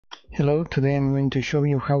Hello, today I'm going to show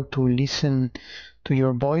you how to listen to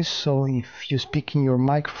your voice. So if you speak in your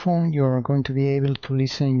microphone, you're going to be able to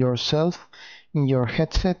listen yourself in your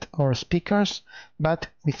headset or speakers, but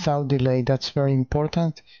without delay. That's very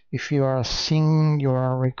important. If you are singing, you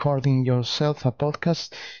are recording yourself a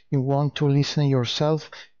podcast, you want to listen yourself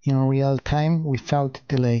in real time without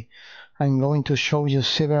delay. I'm going to show you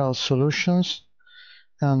several solutions,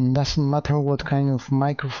 and doesn't matter what kind of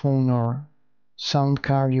microphone or sound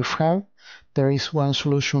card you have, there is one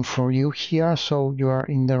solution for you here, so you are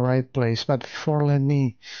in the right place. But before, let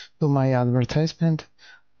me do my advertisement.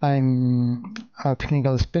 I'm a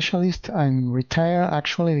technical specialist. I'm retired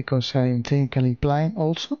actually because I'm technically blind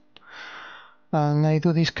also, and I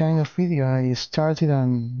do this kind of video. I started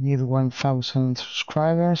and need 1,000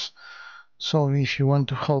 subscribers, so if you want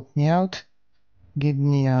to help me out, give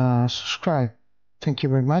me a subscribe. Thank you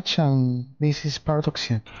very much, and this is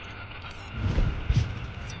Paradoxian.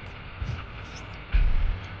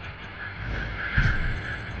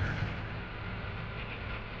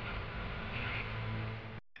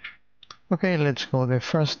 Okay, let's go. The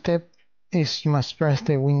first step is you must press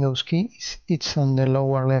the Windows key. It's on the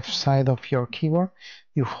lower left side of your keyboard.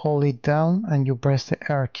 You hold it down and you press the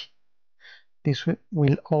R key. This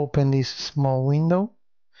will open this small window,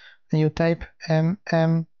 and you type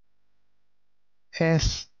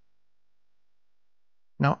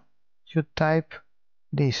you type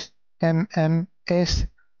this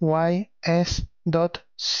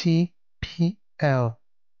mmsys.cpl,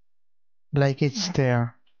 like it's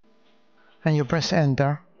there, and you press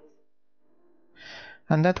enter,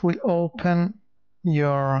 and that will open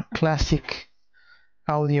your classic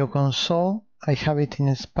audio console. I have it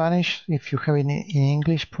in Spanish. If you have it in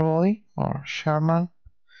English probably, or German,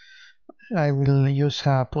 I will use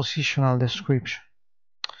a positional description.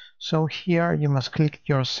 So here you must click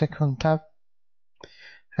your second tab,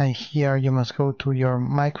 and here you must go to your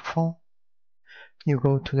microphone. You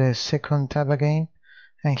go to the second tab again,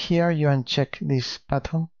 and here you uncheck this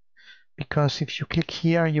button, because if you click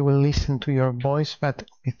here you will listen to your voice but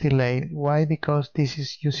with delay. Why? Because this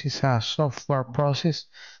uses a software process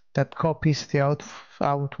that copies the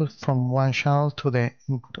output from one channel to the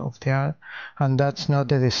input of the other, and that's not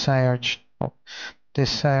the desired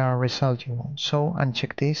result you want. So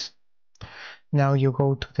uncheck this. Now you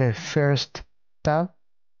go to the first tab,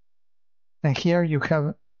 and here you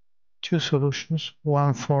have two solutions,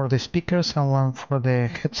 one for the speakers and one for the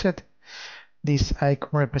headset. This icon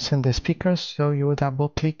represents the speakers, so you double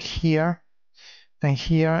click here, and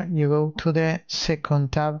here you go to the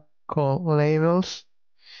second tab called labels,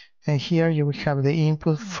 and here you will have the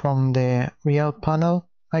input from the real panel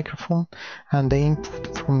microphone and the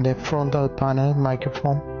input from the frontal panel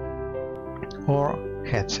microphone or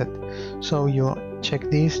headset. So you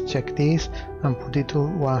check this, and put it to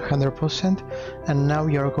 100%, and now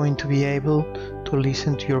you're going to be able to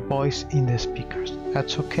listen to your voice in the speakers.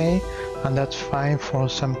 That's okay, and that's fine for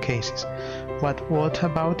some cases. But what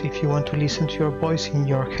about if you want to listen to your voice in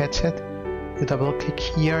your headset? You double click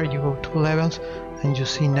here, you go to levels, and you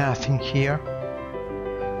see nothing here,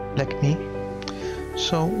 like me.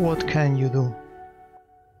 So what can you do?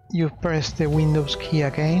 You press the Windows key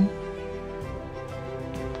again,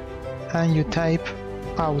 and you type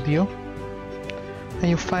audio, and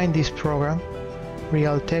you find this program,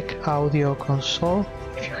 Realtek Audio Console.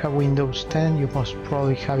 If you have Windows 10, you must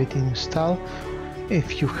probably have it installed.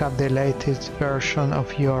 If you have the latest version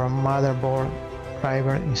of your motherboard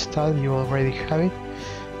driver installed, you already have it,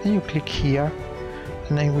 and you click here,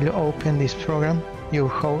 and it will open this program. You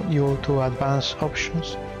go to advanced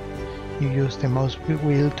options, you use the mouse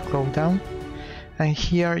wheel to go down, and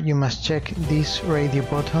here you must check this radio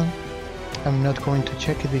button. I'm not going to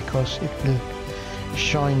check it because it will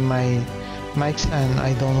join my mics, and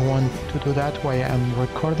I don't want to do that while I'm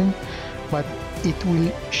recording, but it will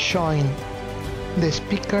join the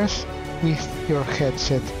speakers with your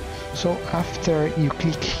headset. So after you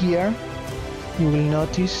click here, you will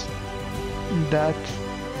notice that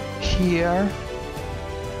here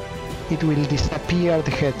it will disappear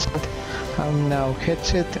the headset, and now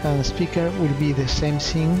headset and speaker will be the same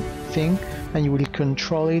thing, and you will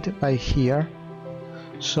control it by here.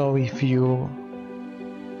 So if you,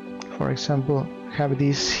 for example, have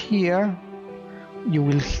this here, you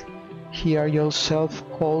will hear yourself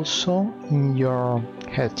also in your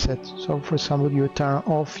headset. So for example, you turn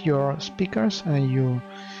off your speakers and you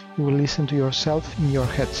will listen to yourself in your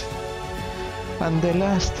headset. And the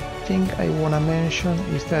last thing I want to mention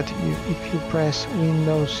is that if you press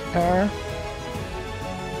Windows R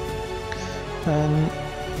and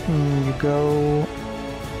you go,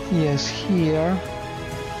 yes, here,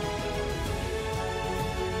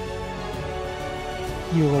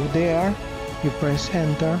 You go there, you press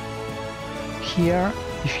enter. Here,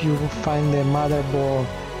 if you find the motherboard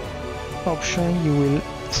option, you will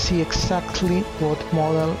see exactly what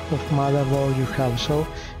model of motherboard you have. So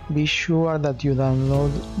be sure that you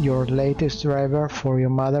download your latest driver for your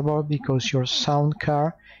motherboard, because your sound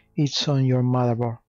card is on your motherboard.